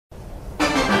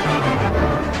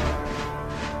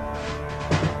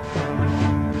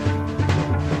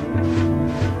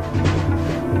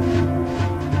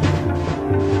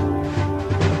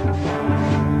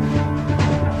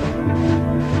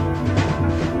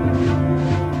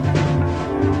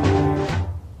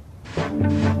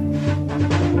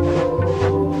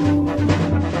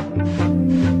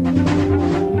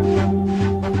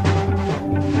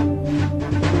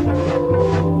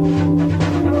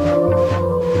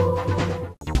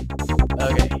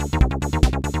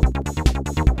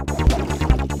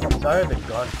I have been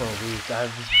gone for a week. I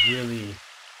was really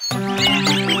sick.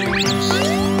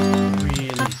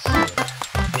 And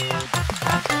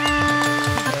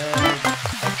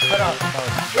I cut off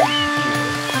about here.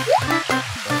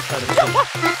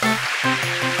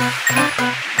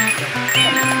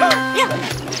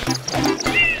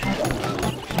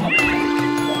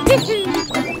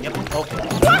 Yep, okay.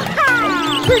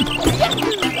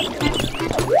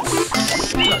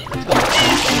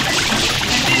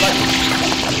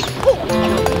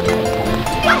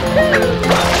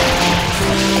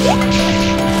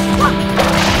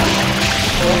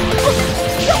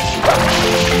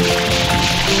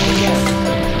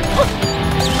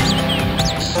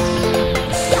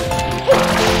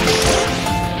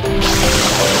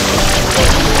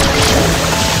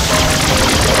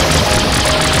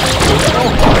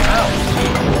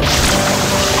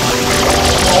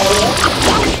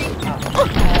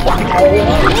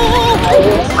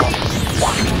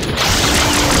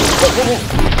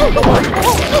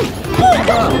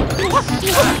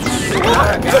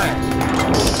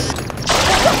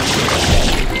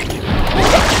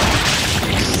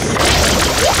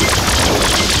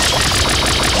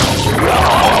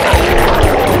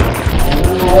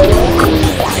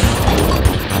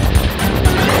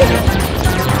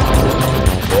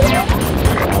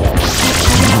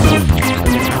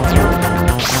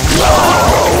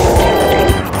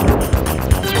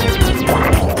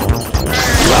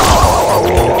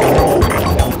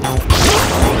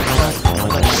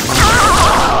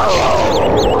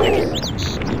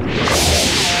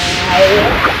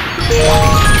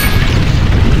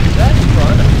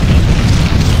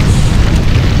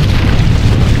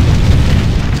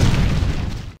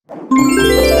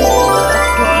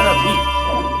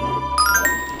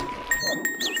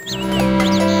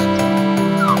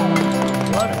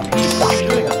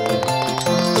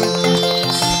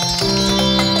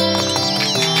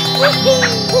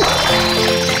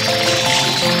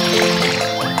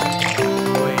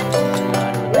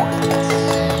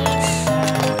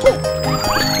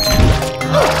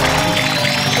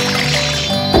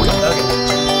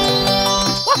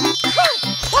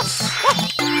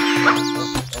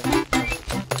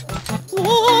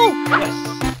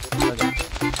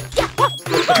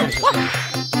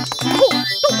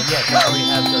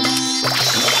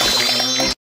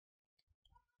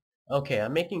 Okay,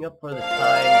 I'm making up for the time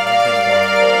I've been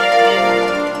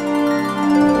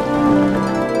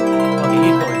gone. Okay,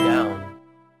 he's going down.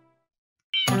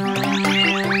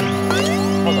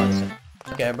 Hold on a second.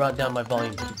 Okay, I brought down my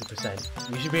volume to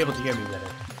 50%. You should be able to hear me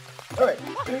better. Alright.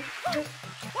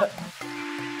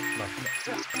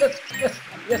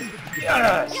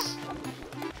 Yes!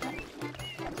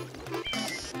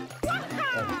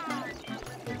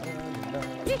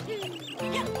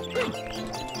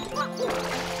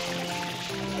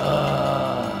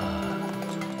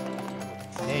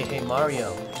 Hey Mario,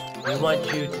 we want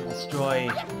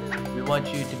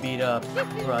you to beat up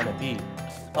Piranha Pete.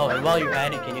 Oh, and while you're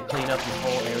at it, can you clean up your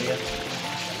whole area?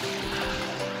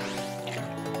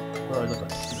 What do I look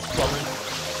like? Plumber?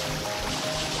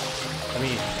 I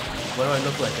mean, what do I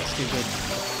look like? A stupid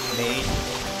maid?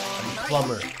 I mean,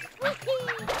 plumber.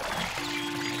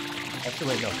 Actually,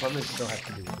 wait, no, plumbers still have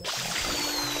to do with that.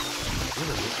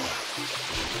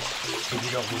 You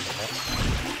don't need that.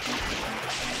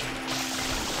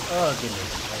 Oh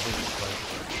goodness, I hate this place.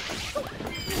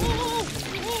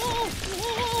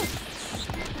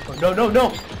 Oh, no!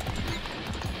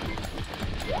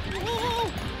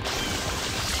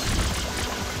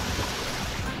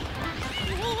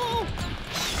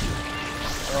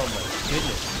 Oh my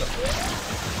goodness.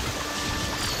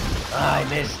 Ah, I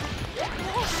missed.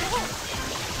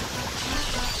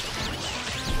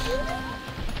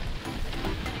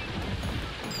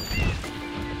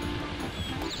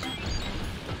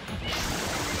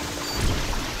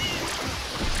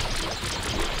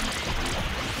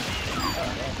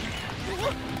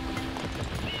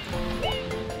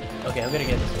 Okay, I'm gonna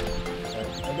get this one.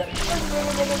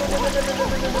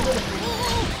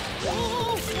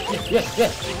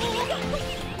 Yes!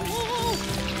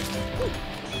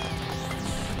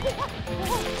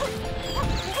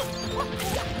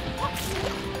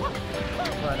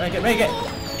 Come on, I can make it!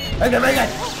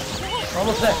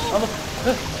 Almost there, almost.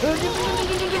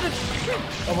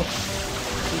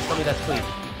 Please tell me that's clean.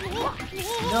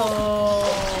 No!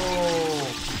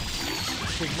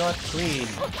 She's not clean.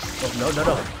 Oh, no.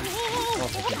 Oh,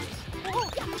 my goodness.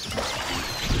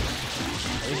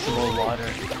 I need some more water.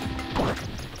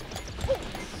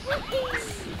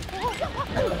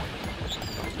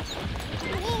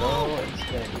 Slow and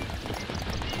steady.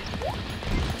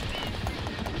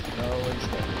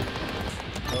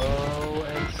 Slow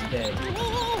and steady.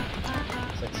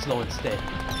 It's like slow and steady.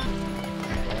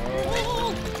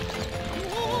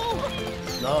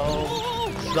 Slow.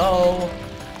 Slow. Slow.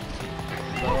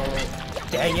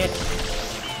 Dang it.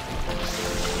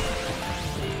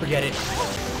 Forget it.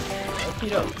 Okie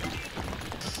doke.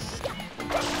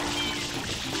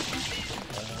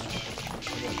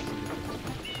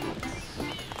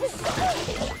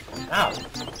 Ow!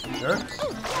 Sure.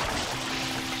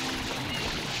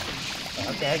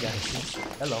 Okay, I got it.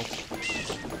 Hello.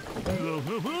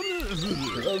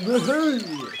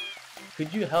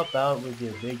 Could you help out with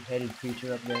your big-headed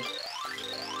creature up there?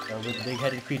 With the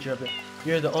big-headed creature up there?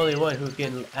 You're the only one who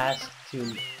can ask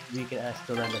to... We can ask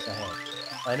to lend us a hand.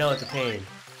 I know it's a pain,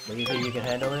 but you think you can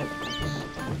handle it?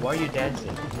 Why are you dancing?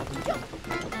 I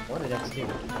want to dance too.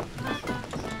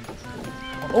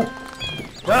 Oh!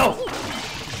 No!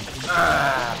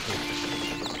 Ah!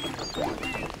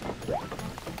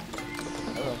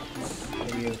 Hello.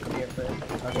 Can you come here first?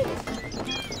 Okay.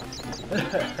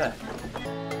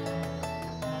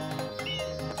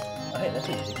 Oh, hey, that's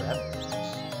an easy grab.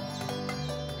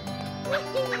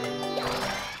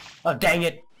 Oh, dang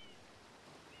it!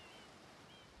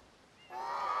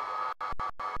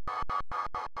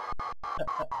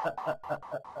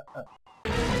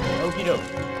 Okie doke.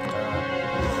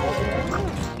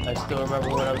 I still remember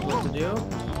what I was supposed to do.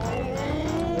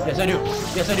 Yes, I do.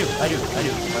 Yes, I do. I do.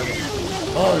 Okay.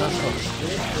 Oh, that's close.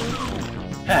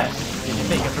 Ha! Did you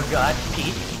think I forgot,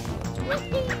 Pete?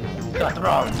 Got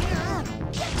wrong.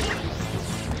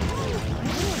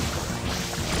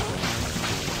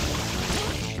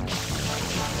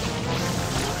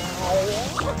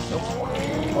 Nope.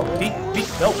 Oh, Pete,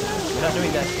 no! We're not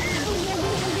doing that.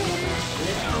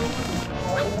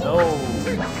 No!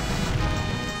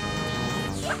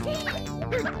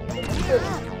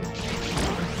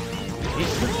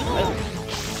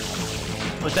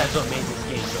 But that's what made this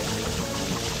game so good.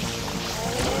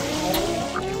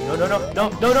 No!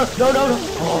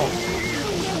 Oh!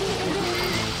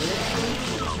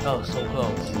 Oh, so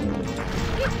close.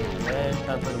 And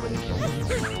time for the winning shot.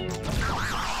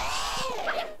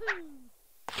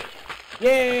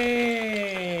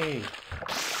 Yay!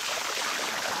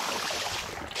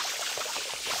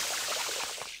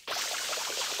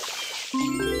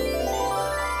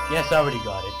 Yes, I already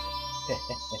got it.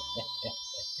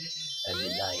 I'm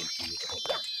lying to you.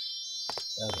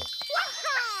 Okay.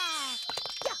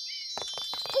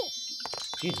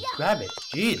 Jesus, grab it.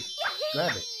 Jeez,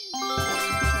 grab it.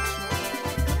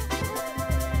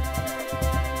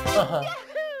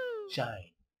 Shine.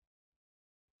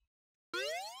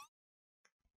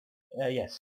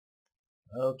 Yes.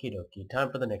 Okie dokie.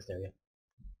 Time for the next area.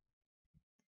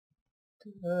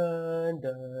 Dun,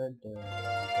 dun, dun, dun.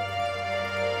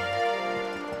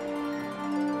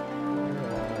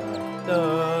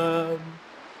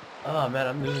 Oh man,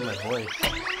 I'm losing my voice.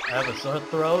 I have a sore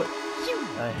throat.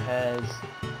 I has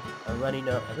a runny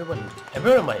nose.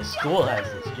 Everyone in my school has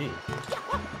this. Jeez.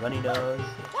 Runny nose,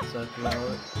 sore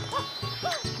throat.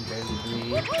 Can barely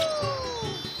breathe.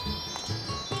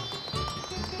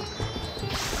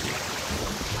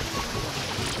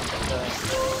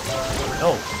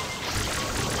 No!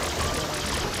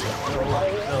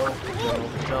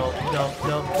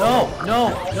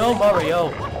 No, Mario!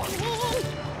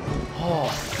 Oh,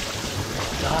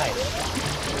 die!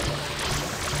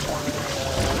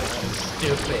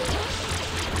 Stupid!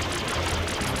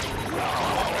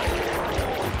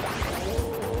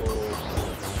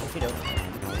 You know.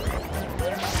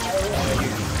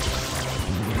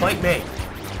 Fight me!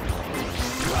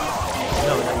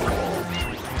 No, not me.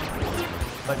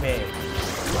 Fight me!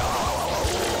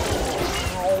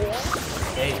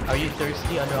 Hey, are you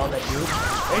thirsty under all that goop?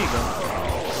 There you go.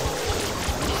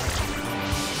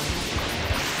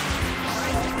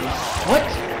 What?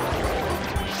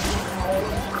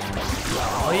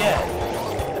 Oh yeah,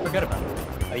 I forgot about it.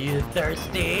 Are you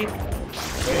thirsty?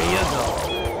 There you go.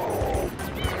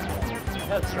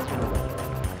 That's something away.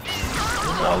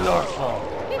 It's all your fault.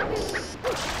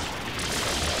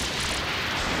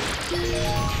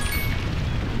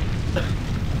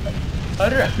 How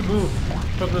did I move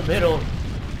from the middle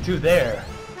to there?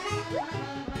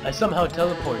 I somehow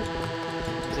teleported.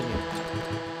 Continue.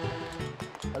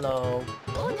 Hello.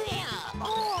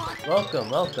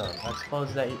 Welcome. I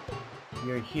suppose that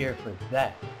you're here for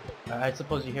that. I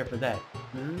suppose you're here for that.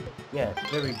 Hmm? Yes,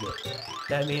 very good.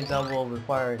 That means I will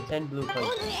require 10 blue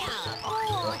coins.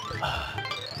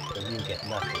 But you get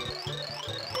nothing.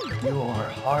 You're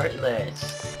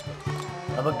heartless.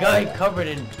 I'm a guy covered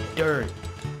in dirt.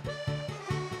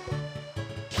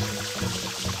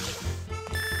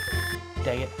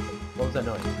 Dang it. What was that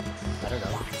noise? I don't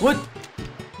know. What?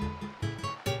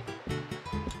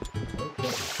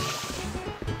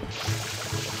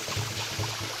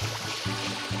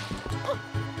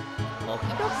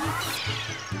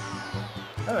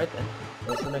 Alright then.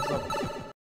 What's the next level?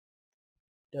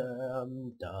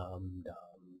 Dum dum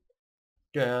dum.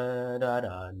 Dun dun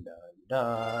dun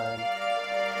dun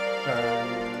dun dun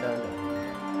dun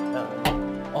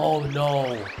dun. Oh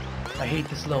no! I hate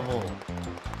this level.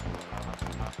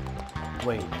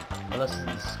 Wait, unless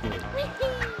this is good.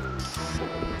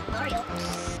 Mario.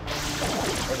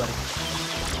 Hey buddy.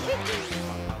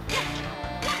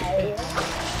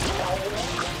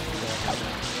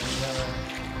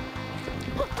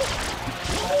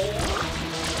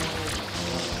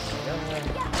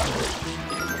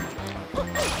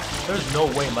 There's no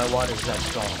way my water is that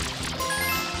strong.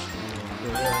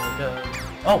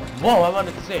 Oh, whoa, I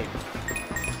wanted to save.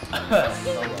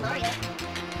 Mario.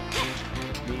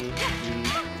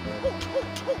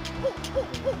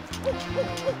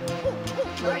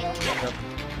 Mario.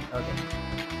 Okay.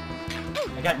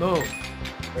 I got moved.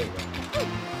 There you go.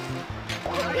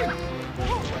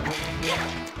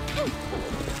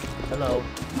 Hello.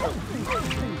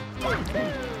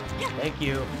 Thank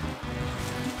you.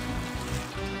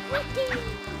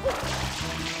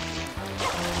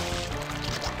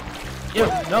 Ew,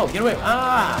 no, get away.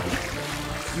 Ah!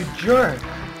 You jerk.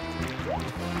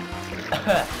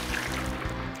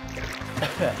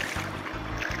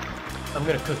 I'm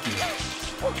gonna cook you.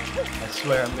 I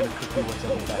swear I'm gonna cook you once I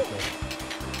get back there.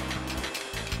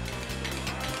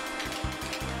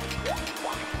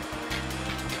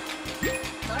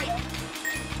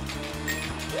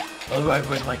 Alright,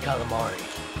 where's my calamari?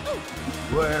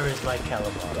 Where is my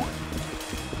calamari?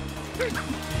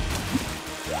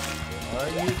 Are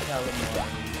you calamari?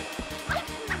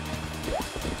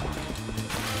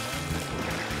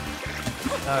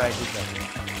 Alright, he's done.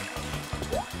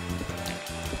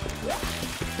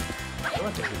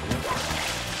 What does it do?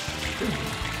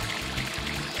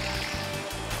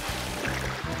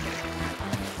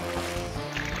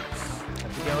 I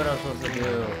forget what I'm supposed to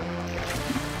do.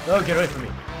 Oh, get away from me!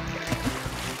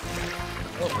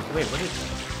 Oh, wait, what is that?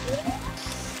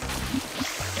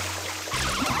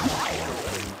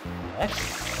 X?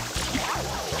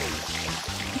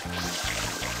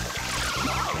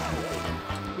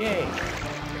 Yay!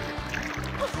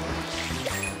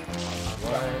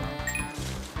 One.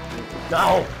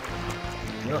 No!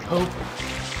 You're a poop!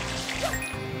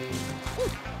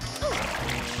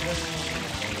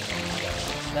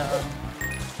 No.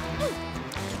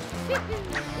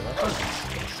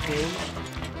 Sting.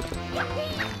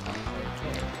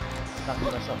 Talking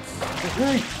to myself.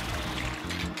 Hey!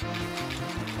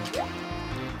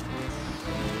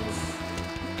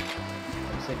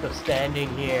 I'm sick of standing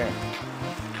here.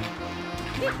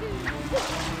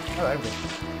 Alright, Rich.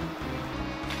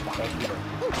 Thank you.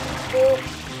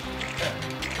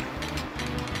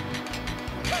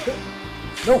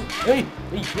 No! Hey!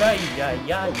 Yeah.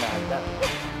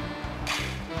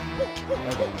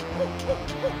 Okay.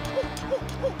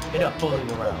 Enough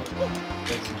fooling around.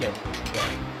 Let's get this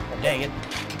done. Oh, dang it.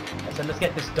 I said let's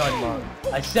get this done, Mario.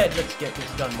 I said let's get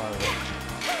this done, Mario.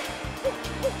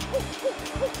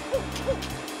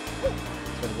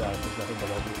 Swear to God, there's nothing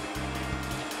below me.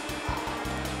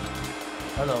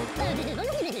 Hello.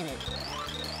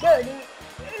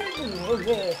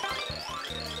 Okay.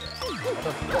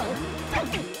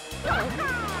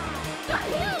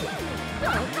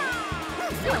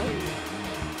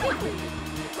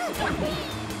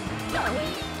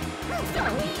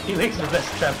 He makes the best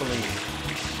trampoline.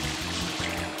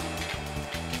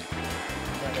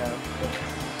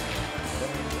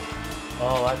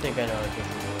 Oh, I think I know what this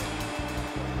is.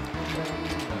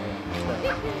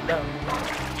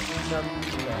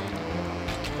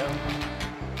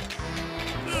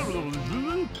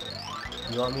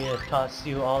 You want me to toss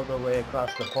you all the way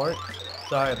across the port?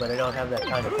 Sorry, but I don't have that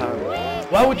kind of power.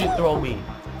 Why would you throw me?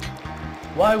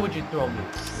 Why would you throw me?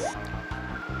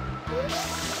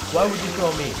 Why would you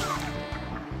throw me?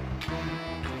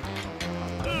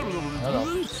 Hello.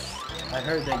 I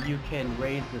heard that you can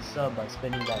raise the sub by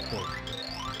spinning that thing.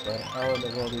 But how in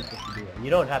the world are you supposed to do that? You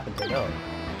don't happen to know.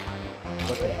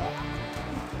 What the heck?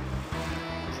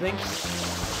 This thing?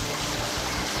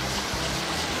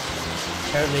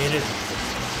 Apparently it is this thing.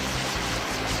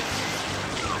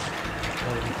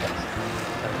 Oh, be fast.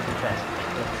 Have to be fast.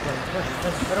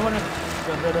 I don't wanna... No.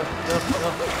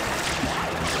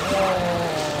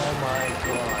 Oh my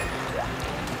god.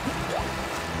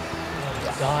 I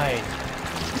just died.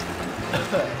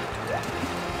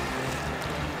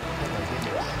 Oh my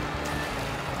goodness.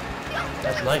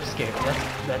 That's life scary.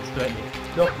 That's threatening.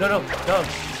 No.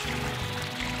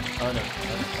 Oh no.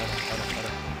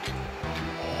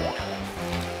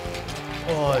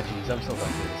 Oh jeez, I'm so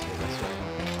lucky with this game, I swear.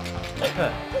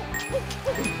 Huh.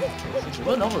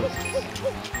 What novel is this?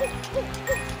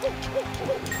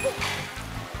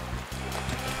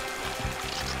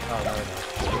 Oh, no, no.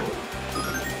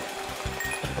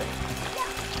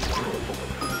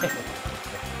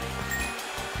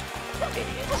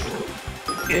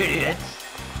 Idiots. Idiots!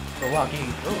 For walking.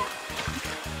 Ooh.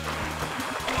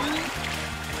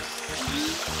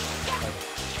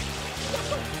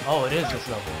 Oh, it is this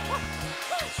level.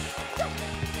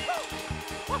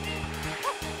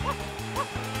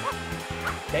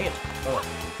 Dang it. Oh.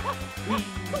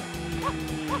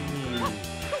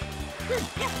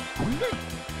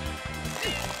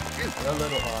 A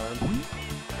little arm.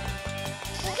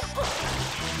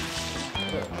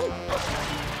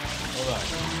 Alright.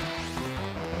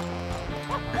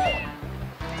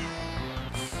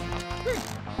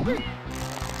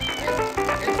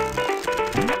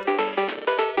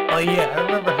 Oh yeah, I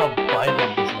remember how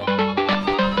violent